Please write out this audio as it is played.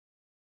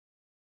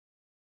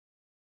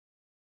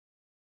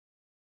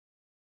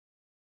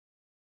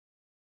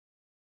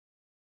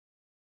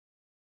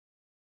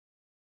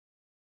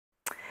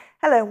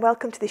Hello and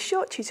welcome to this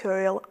short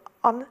tutorial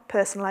on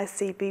personalised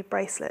seed bead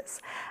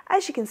bracelets.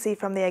 As you can see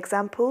from the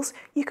examples,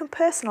 you can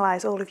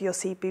personalise all of your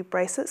seed bead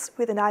bracelets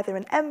with either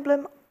an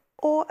emblem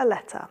or a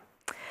letter.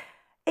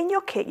 In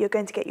your kit, you're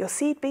going to get your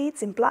seed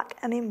beads in black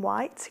and in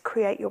white to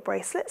create your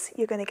bracelets.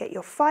 You're going to get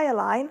your fire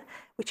line,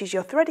 which is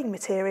your threading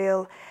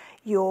material,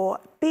 your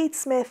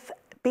beadsmith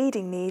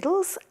beading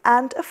needles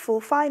and a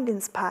full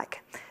findings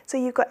pack. So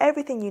you've got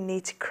everything you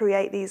need to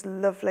create these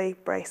lovely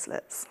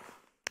bracelets.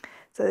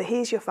 So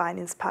here's your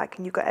findings pack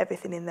and you've got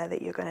everything in there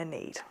that you're going to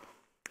need.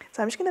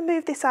 So I'm just going to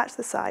move this out to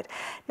the side.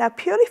 Now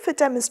purely for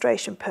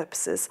demonstration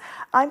purposes,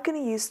 I'm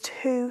going to use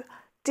two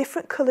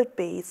different coloured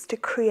beads to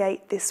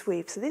create this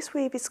weave. So this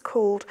weave is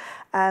called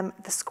the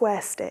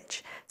square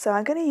stitch. So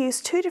I'm going to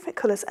use two different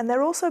colours, and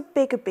they're also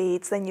bigger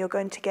beads than you're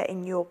going to get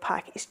in your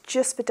pack. It's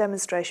just for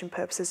demonstration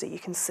purposes that you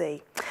can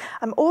see.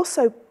 I'm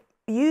also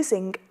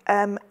using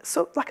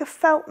sort of like a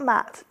felt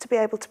mat to be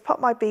able to pop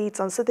my beads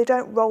on so they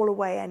don't roll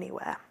away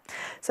anywhere.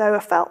 So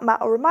a felt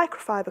mat or a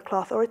microfiber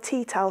cloth or a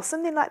tea towel,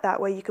 something like that,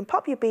 where you can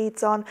pop your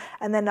beads on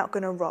and they're not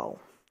going to roll.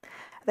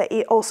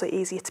 They're also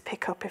easier to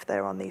pick up if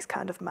they're on these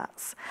kind of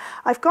mats.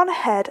 I've gone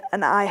ahead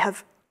and I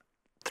have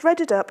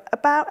threaded up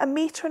about 1.5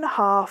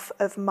 meters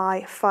of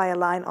my fire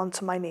line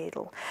onto my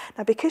needle.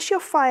 Now because your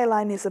fire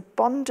line is a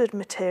bonded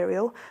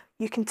material,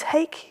 you can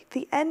take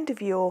the end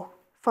of your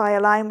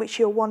fire line which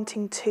you're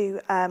wanting to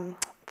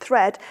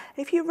thread.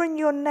 If you run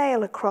your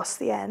nail across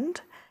the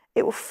end,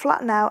 it will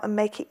flatten out and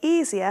make it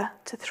easier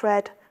to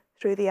thread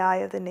through the eye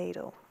of the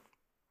needle.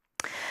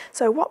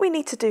 So what we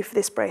need to do for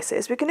this bracelet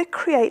is we're going to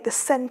create the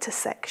centre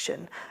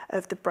section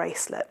of the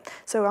bracelet.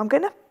 So I'm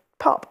going to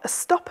pop a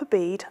stopper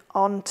bead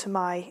onto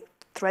my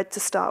thread to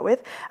start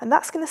with, and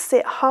that's going to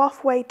sit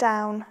halfway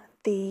down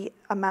the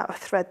amount of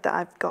thread that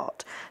I've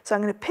got. So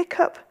I'm going to pick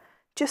up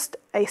just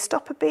a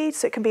stopper bead,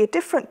 so it can be a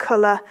different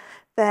colour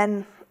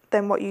than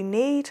what you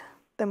need,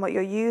 than what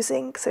you're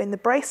using. So in the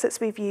bracelets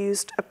we've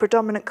used a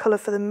predominant colour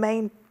for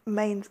the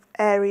main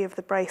area of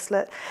the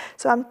bracelet.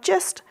 So I'm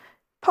just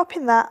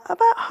popping that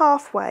about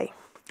halfway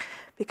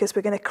because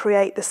we're going to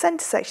create the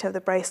centre section of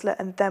the bracelet,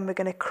 and then we're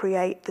going to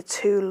create the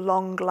two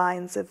long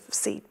lines of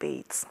seed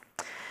beads.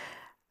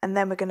 And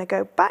then we're going to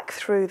go back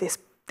through this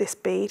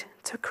bead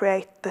to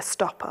create the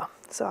stopper.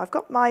 So I've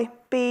got my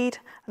bead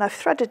and I've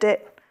threaded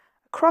it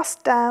across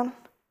down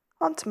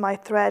onto my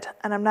thread,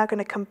 and I'm now going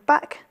to come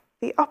back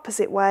the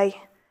opposite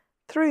way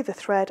through the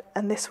thread,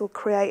 and this will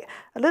create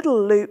a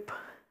little loop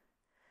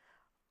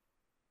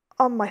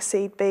on my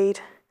seed bead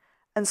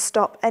and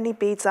stop any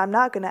beads I'm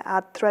now going to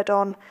add thread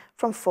on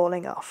from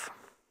falling off.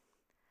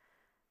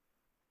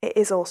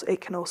 It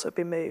can also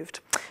be moved.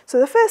 So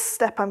the first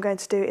step I'm going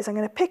to do is I'm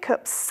going to pick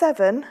up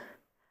 7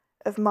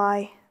 of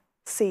my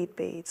seed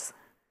beads.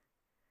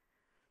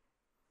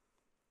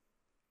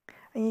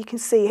 And you can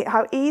see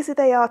how easy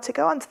they are to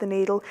go onto the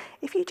needle.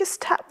 If you just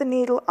tap the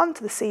needle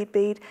onto the seed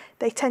bead,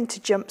 they tend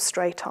to jump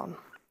straight on.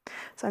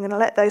 So I'm going to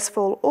let those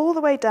fall all the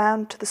way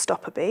down to the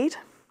stopper bead.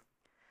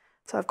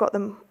 So I've got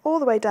them all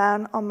the way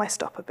down on my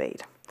stopper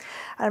bead.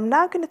 And I'm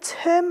now going to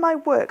turn my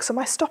work, so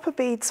my stopper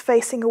bead's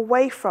facing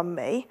away from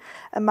me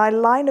and my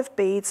line of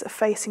beads are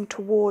facing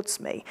towards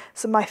me.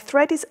 So my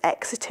thread is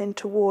exiting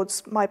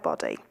towards my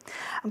body.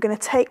 I'm going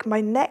to take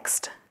my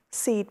next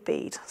seed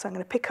bead, so I'm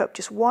going to pick up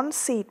just one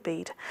seed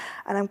bead,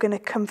 and I'm going to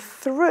come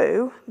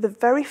through the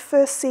very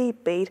first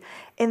seed bead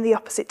in the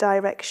opposite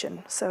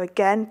direction, so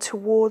again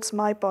towards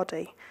my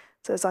body.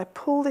 So as I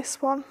pull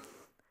this one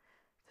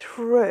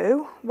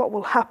through, what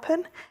will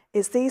happen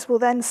is these will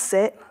then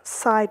sit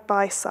side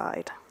by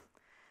side.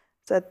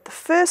 So the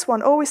first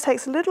one always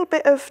takes a little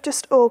bit of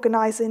just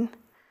organising.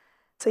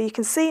 So you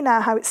can see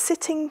now how it's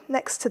sitting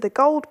next to the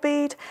gold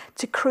bead.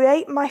 To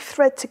create my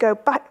thread to go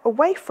back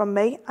away from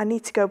me, I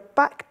need to go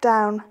back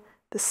down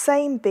the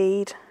same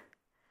bead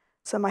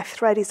so my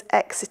thread is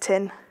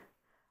exiting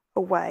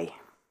away.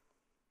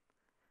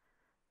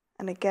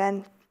 And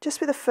again, just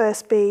with the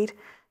first bead,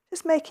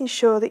 just making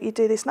sure that you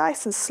do this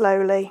nice and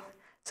slowly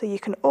so you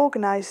can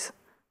organise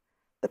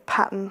the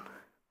pattern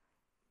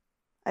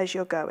as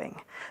you're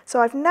going. So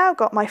I've now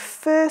got my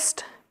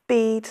first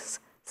beads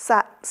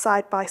sat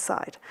side by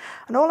side,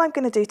 and all I'm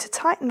going to do to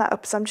tighten that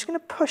up is I'm just going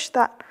to push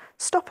that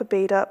stopper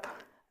bead up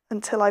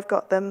until I've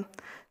got them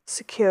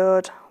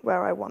secured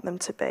where I want them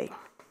to be.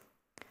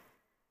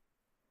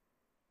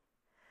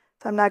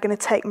 So I'm now going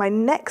to take my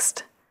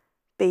next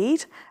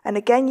bead, and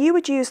again you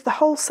would use the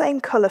whole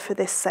same colour for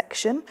this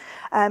section,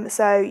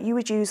 so you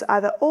would use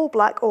either all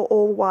black or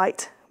all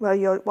white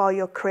while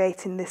you're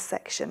creating this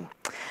section.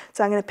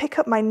 So I'm going to pick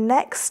up my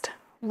next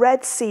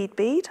red seed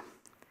bead,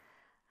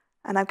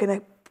 and I'm going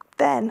to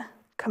then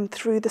come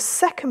through the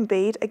second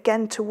bead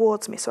again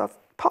towards me. So I've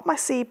popped my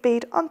seed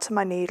bead onto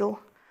my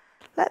needle,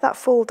 let that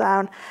fall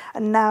down,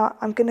 and now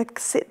I'm going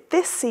to sit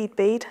this seed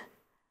bead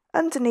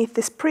underneath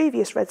this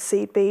previous red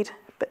seed bead,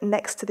 but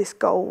next to this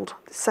gold,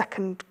 the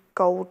second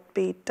gold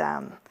bead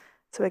down.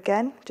 So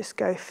again, just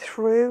go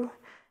through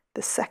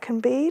the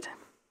second bead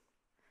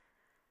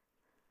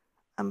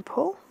and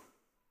pull.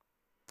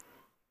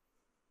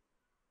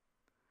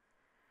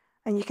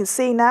 And you can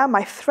see now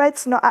my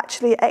thread's not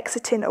actually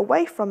exiting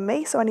away from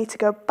me, so I need to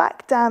go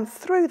back down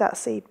through that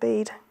seed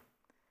bead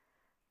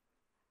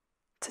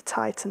to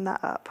tighten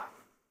that up.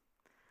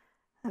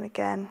 And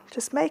again,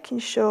 just making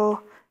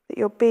sure that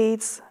your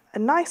beads are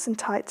nice and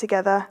tight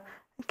together,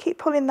 and keep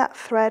pulling that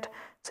thread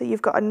so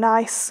you've got a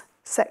nice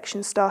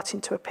section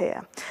starting to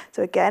appear.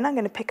 So again, I'm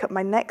going to pick up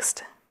my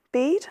next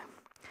bead,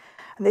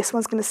 and this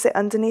one's going to sit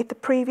underneath the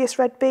previous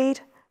red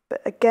bead,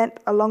 but again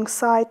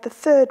alongside the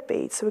third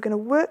bead. So we're going to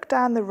work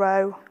down the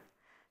row,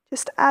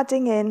 just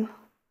adding in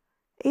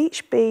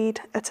each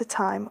bead at a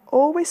time,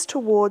 always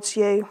towards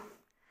you.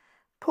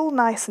 Pull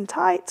nice and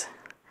tight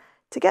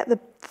to get the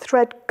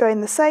thread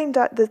going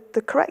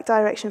the correct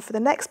direction for the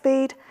next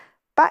bead,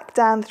 back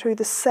down through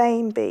the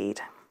same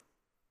bead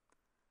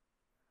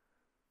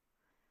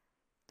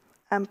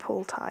and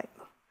pull tight.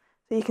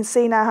 So you can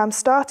see now how I'm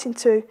starting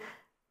to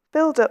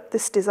build up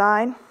this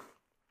design,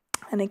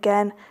 and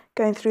again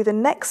going through the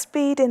next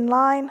bead in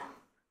line,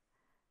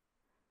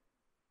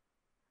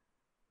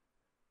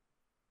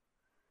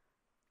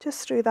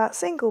 just through that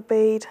single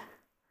bead,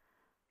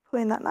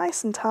 pulling that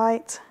nice and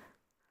tight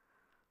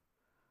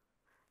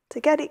to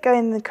get it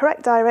going in the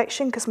correct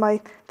direction, because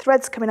my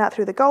thread's coming out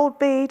through the gold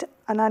bead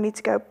and I need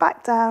to go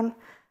back down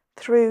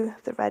through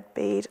the red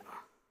bead.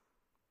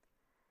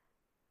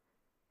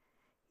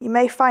 You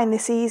may find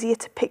this easier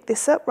to pick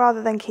this up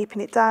rather than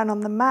keeping it down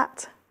on the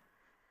mat.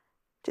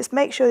 Just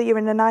make sure that you're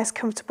in a nice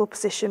comfortable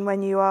position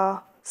when you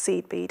are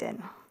seed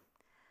beading.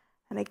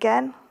 And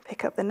again,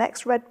 pick up the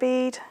next red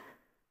bead,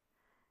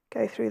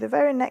 go through the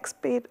very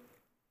next bead,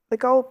 the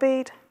gold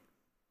bead,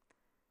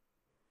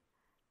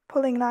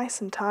 pulling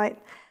nice and tight.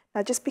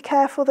 Now just be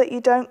careful that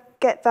you don't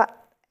get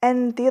that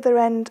end, the other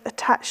end,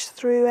 attached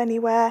through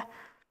anywhere.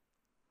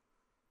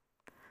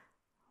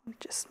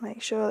 Just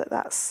make sure that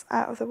that's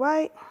out of the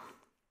way.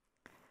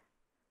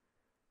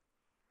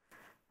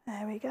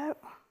 There we go.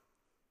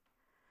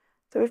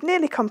 So we've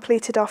nearly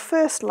completed our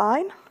first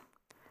line,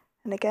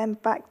 and again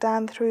back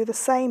down through the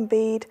same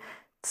bead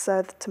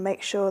so to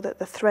make sure that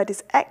the thread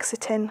is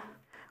exiting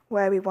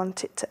where we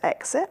want it to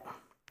exit.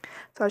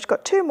 So I've just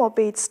got 2 more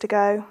beads to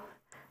go.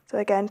 So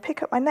again,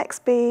 pick up my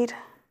next bead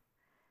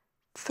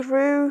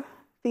through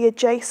the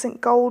adjacent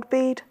gold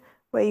bead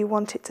where you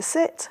want it to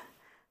sit.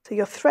 So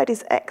your thread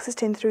is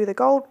exiting through the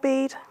gold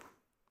bead,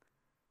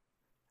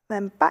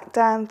 then back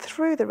down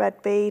through the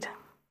red bead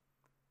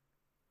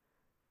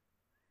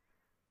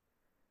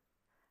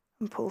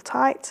and pull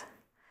tight.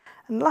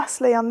 And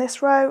lastly on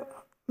this row,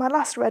 my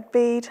last red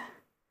bead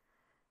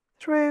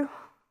through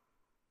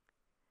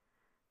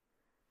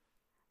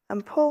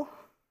and pull,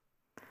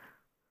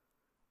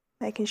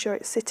 making sure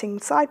it's sitting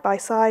side by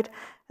side,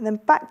 and then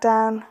back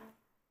down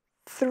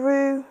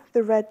through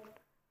the red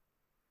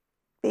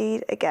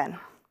bead again.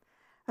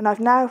 And I've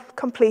now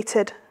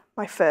completed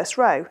my first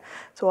row.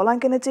 So all I'm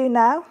going to do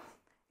now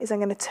is I'm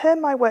going to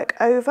turn my work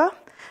over.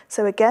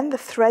 So again, the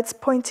thread's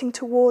pointing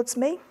towards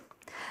me,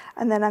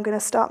 and then I'm going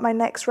to start my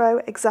next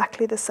row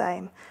exactly the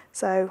same.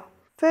 So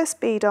first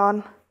bead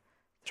on,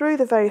 through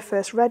the very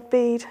first red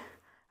bead,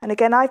 and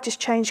again I've just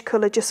changed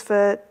colour just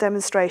for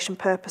demonstration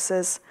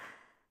purposes,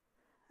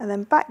 and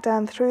then back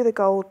down through the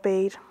gold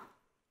bead.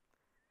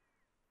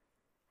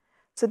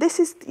 So this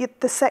is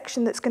the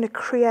section that's going to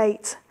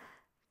create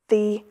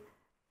the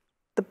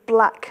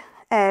black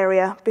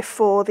area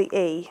before the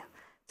E.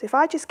 So if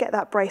I just get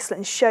that bracelet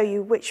and show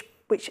you which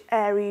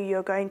area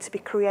you're going to be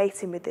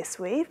creating with this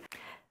weave.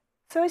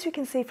 So as you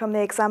can see from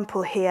the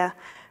example here,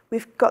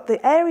 we've got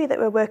the area that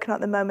we're working on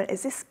at the moment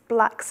is this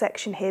black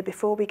section here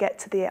before we get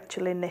to the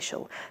actual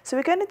initial. So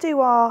we're going to do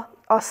our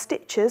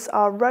stitches,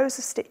 our rows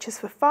of stitches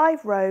for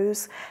 5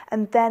 rows,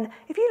 and then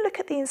if you look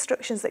at the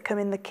instructions that come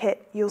in the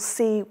kit, you'll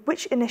see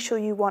which initial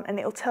you want, and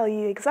it'll tell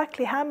you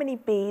exactly how many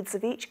beads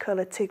of each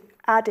colour to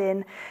add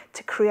in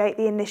to create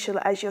the initial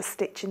as you're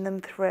stitching them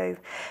through.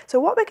 So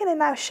what we're going to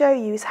now show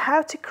you is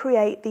how to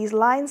create these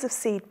lines of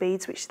seed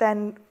beads, which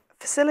then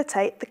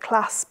facilitate the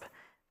clasp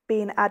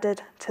being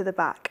added to the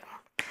back.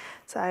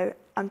 So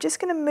I'm just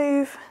going to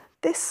move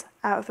this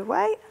out of the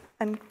way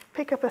and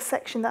pick up a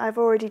section that I've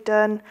already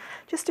done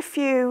just a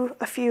few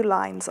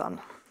lines on.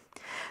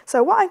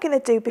 So what I'm going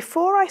to do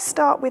before I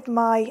start with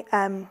my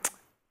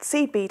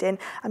seed beading,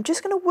 I'm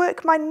just going to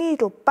work my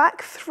needle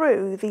back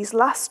through these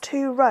last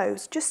 2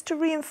 rows just to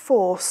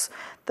reinforce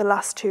the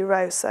last 2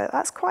 rows. So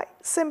that's quite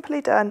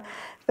simply done.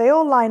 They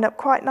all line up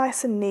quite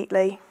nice and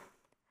neatly.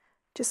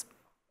 Just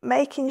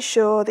making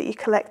sure that you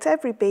collect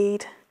every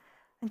bead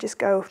and just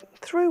go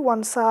through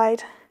one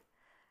side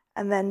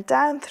and then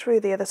down through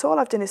the other. So all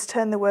I've done is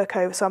turn the work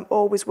over, so I'm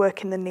always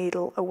working the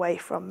needle away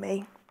from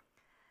me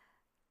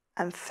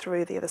and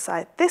through the other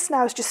side. This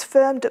now has just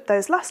firmed up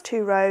those last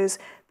 2 rows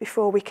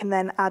before we can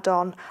then add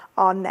on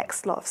our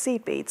next lot of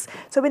seed beads.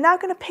 So we're now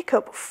going to pick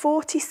up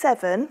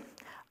 47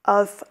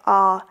 of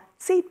our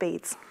seed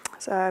beads.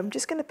 So I'm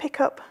just going to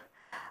pick up,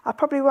 I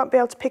probably won't be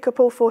able to pick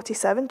up all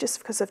 47 just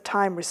because of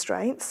time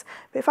restraints,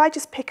 but if I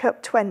just pick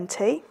up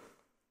 20,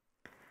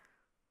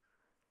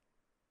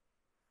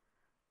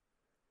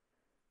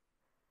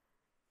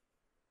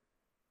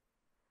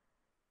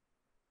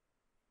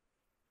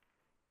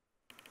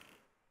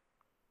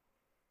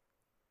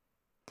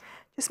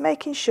 Just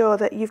making sure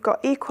that you've got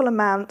equal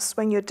amounts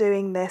when you're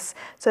doing this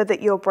so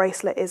that your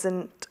bracelet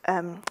isn't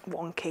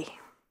wonky.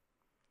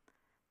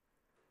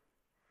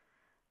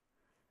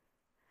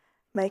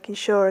 Making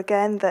sure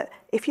again that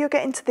if you're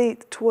getting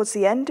towards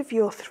the end of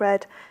your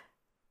thread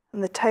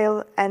and the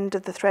tail end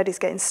of the thread is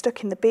getting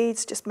stuck in the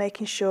beads, just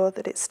making sure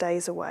that it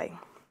stays away.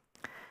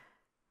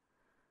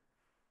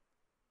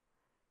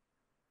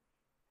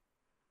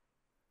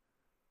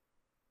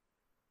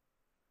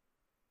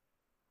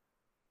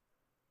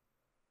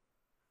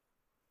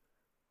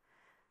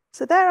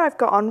 So there I've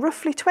got on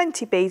roughly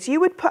 20 beads. You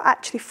would put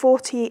actually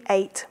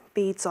 48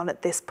 beads on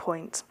at this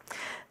point.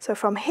 So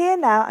from here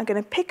now, I'm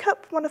going to pick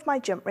up one of my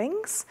jump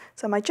rings.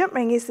 So my jump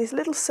ring is these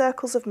little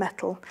circles of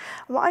metal.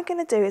 And what I'm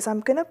going to do is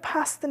I'm going to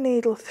pass the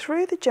needle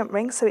through the jump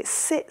ring so it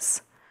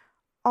sits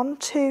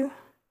onto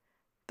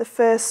the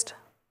first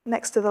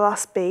next to the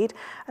last bead.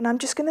 And I'm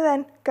just going to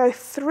then go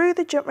through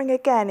the jump ring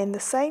again in the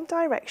same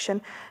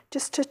direction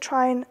just to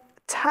try and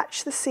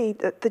attach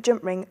the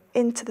jump ring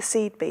into the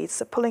seed beads,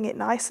 so pulling it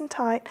nice and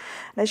tight.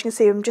 And as you can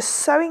see, I'm just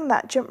sewing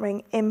that jump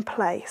ring in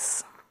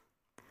place.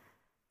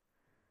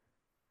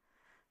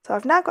 So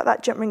I've now got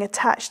that jump ring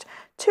attached.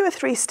 2 or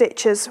 3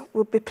 stitches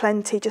will be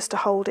plenty just to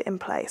hold it in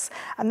place.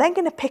 I'm then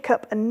going to pick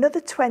up another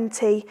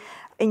 20.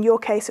 In your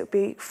case, it would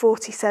be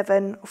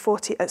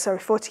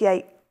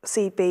 48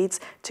 seed beads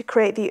to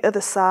create the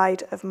other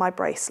side of my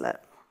bracelet.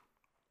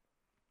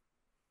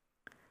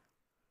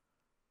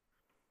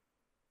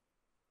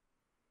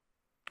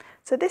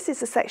 So this is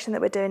the section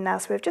that we're doing now.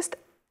 So we've just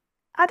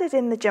added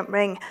in the jump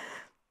ring.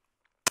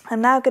 I'm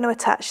now going to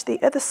attach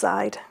the other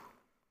side.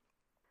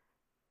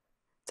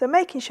 So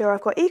making sure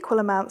I've got equal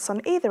amounts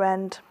on either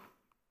end.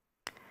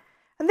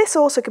 And this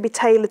also could be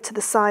tailored to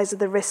the size of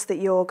the wrist that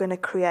you're going to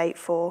create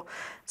for.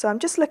 So I'm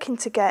just looking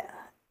to get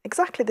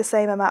exactly the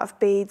same amount of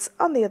beads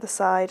on the other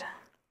side.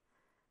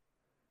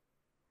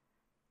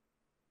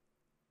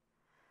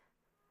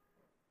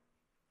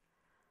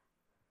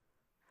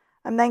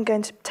 I'm then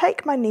going to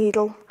take my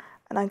needle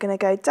and I'm going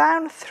to go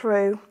down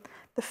through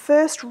the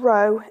first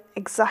row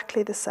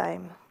exactly the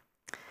same.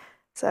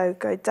 So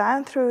go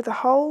down through the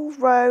whole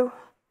row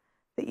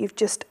that you've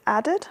just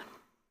added.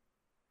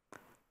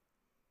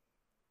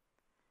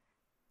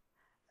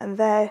 And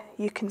there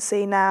you can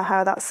see now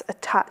how that's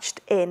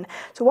attached in.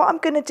 So what I'm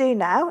going to do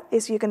now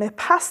is you're going to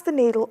pass the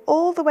needle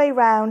all the way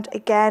round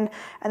again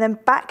and then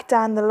back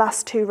down the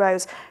last 2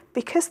 rows,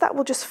 because that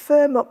will just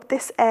firm up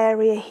this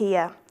area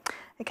here.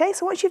 Okay,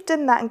 so once you've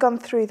done that and gone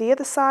through the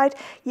other side,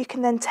 you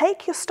can then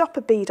take your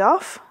stopper bead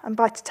off, and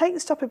to take the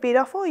stopper bead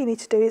off, all you need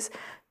to do is,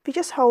 if you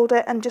just hold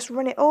it and just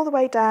run it all the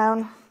way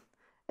down,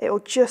 it will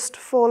just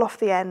fall off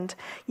the end.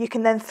 You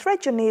can then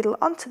thread your needle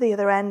onto the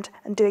other end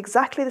and do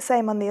exactly the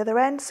same on the other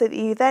end, so that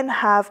you then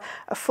have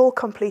a full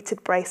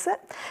completed bracelet.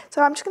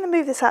 So I'm just going to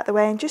move this out of the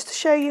way and just to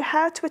show you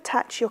how to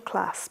attach your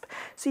clasp.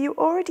 So you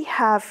already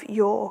have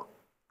your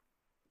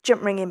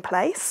jump ring in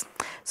place.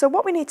 So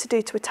what we need to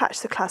do to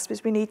attach the clasp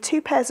is we need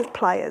 2 pairs of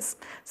pliers.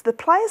 So the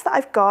pliers that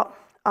I've got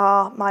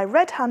are my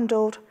red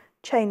handled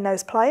chain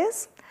nose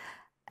pliers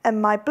and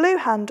my blue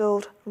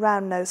handled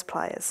round nose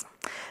pliers.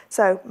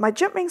 So my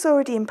jump ring's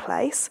already in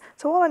place,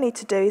 so all I need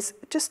to do is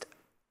just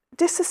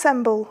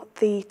disassemble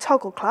the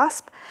toggle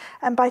clasp,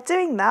 and by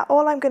doing that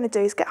all I'm going to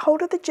do is get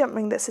hold of the jump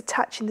ring that's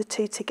attaching the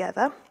 2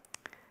 together,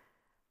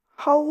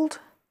 hold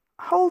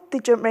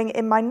the jump ring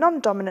in my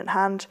non-dominant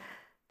hand,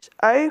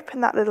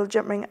 open that little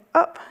jump ring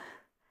up,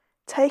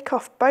 take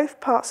off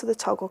both parts of the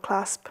toggle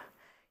clasp.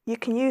 You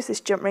can use this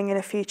jump ring in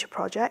a future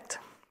project.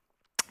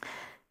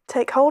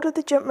 Take hold of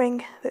the jump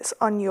ring that's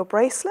on your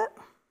bracelet,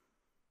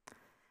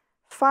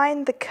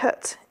 find the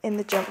cut in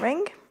the jump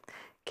ring,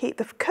 keep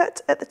the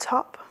cut at the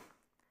top,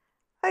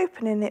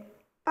 opening it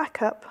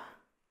back up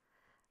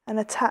and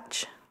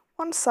attach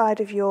one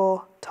side of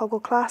your toggle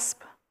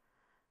clasp.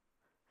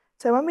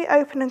 So when we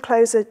open and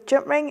close a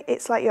jump ring,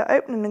 it's like you're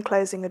opening and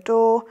closing a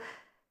door.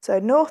 So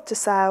north to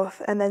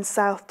south and then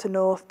south to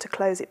north to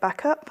close it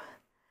back up.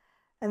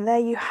 And there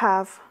you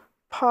have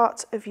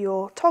part of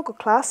your toggle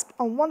clasp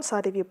on one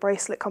side of your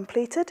bracelet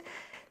completed.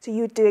 So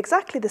you would do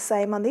exactly the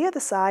same on the other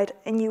side,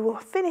 and you will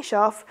finish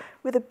off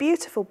with a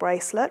beautiful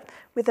bracelet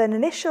with an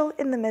initial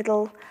in the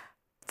middle,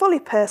 fully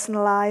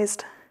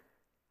personalised,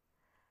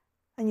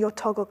 and your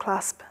toggle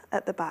clasp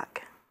at the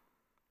back.